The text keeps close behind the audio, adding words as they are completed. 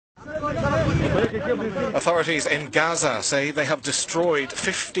Authorities in Gaza say they have destroyed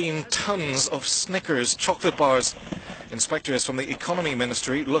 15 tons of Snickers chocolate bars. Inspectors from the Economy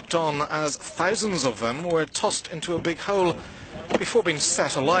Ministry looked on as thousands of them were tossed into a big hole before being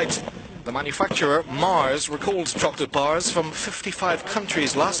set alight. The manufacturer, Mars, recalled chocolate bars from 55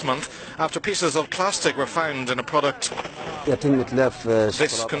 countries last month after pieces of plastic were found in a product.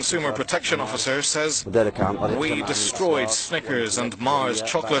 This consumer protection officer says, "We destroyed Snickers and Mars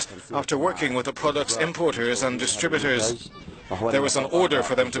chocolate after working with the product's importers and distributors. There was an order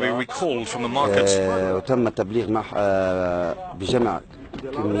for them to be recalled from the market."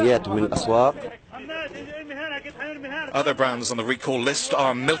 Other brands on the recall list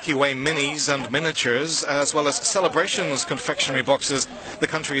are Milky Way minis and miniatures, as well as Celebrations confectionery boxes. The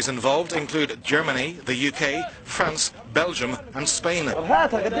countries involved include Germany, the UK, France, Belgium and Spain.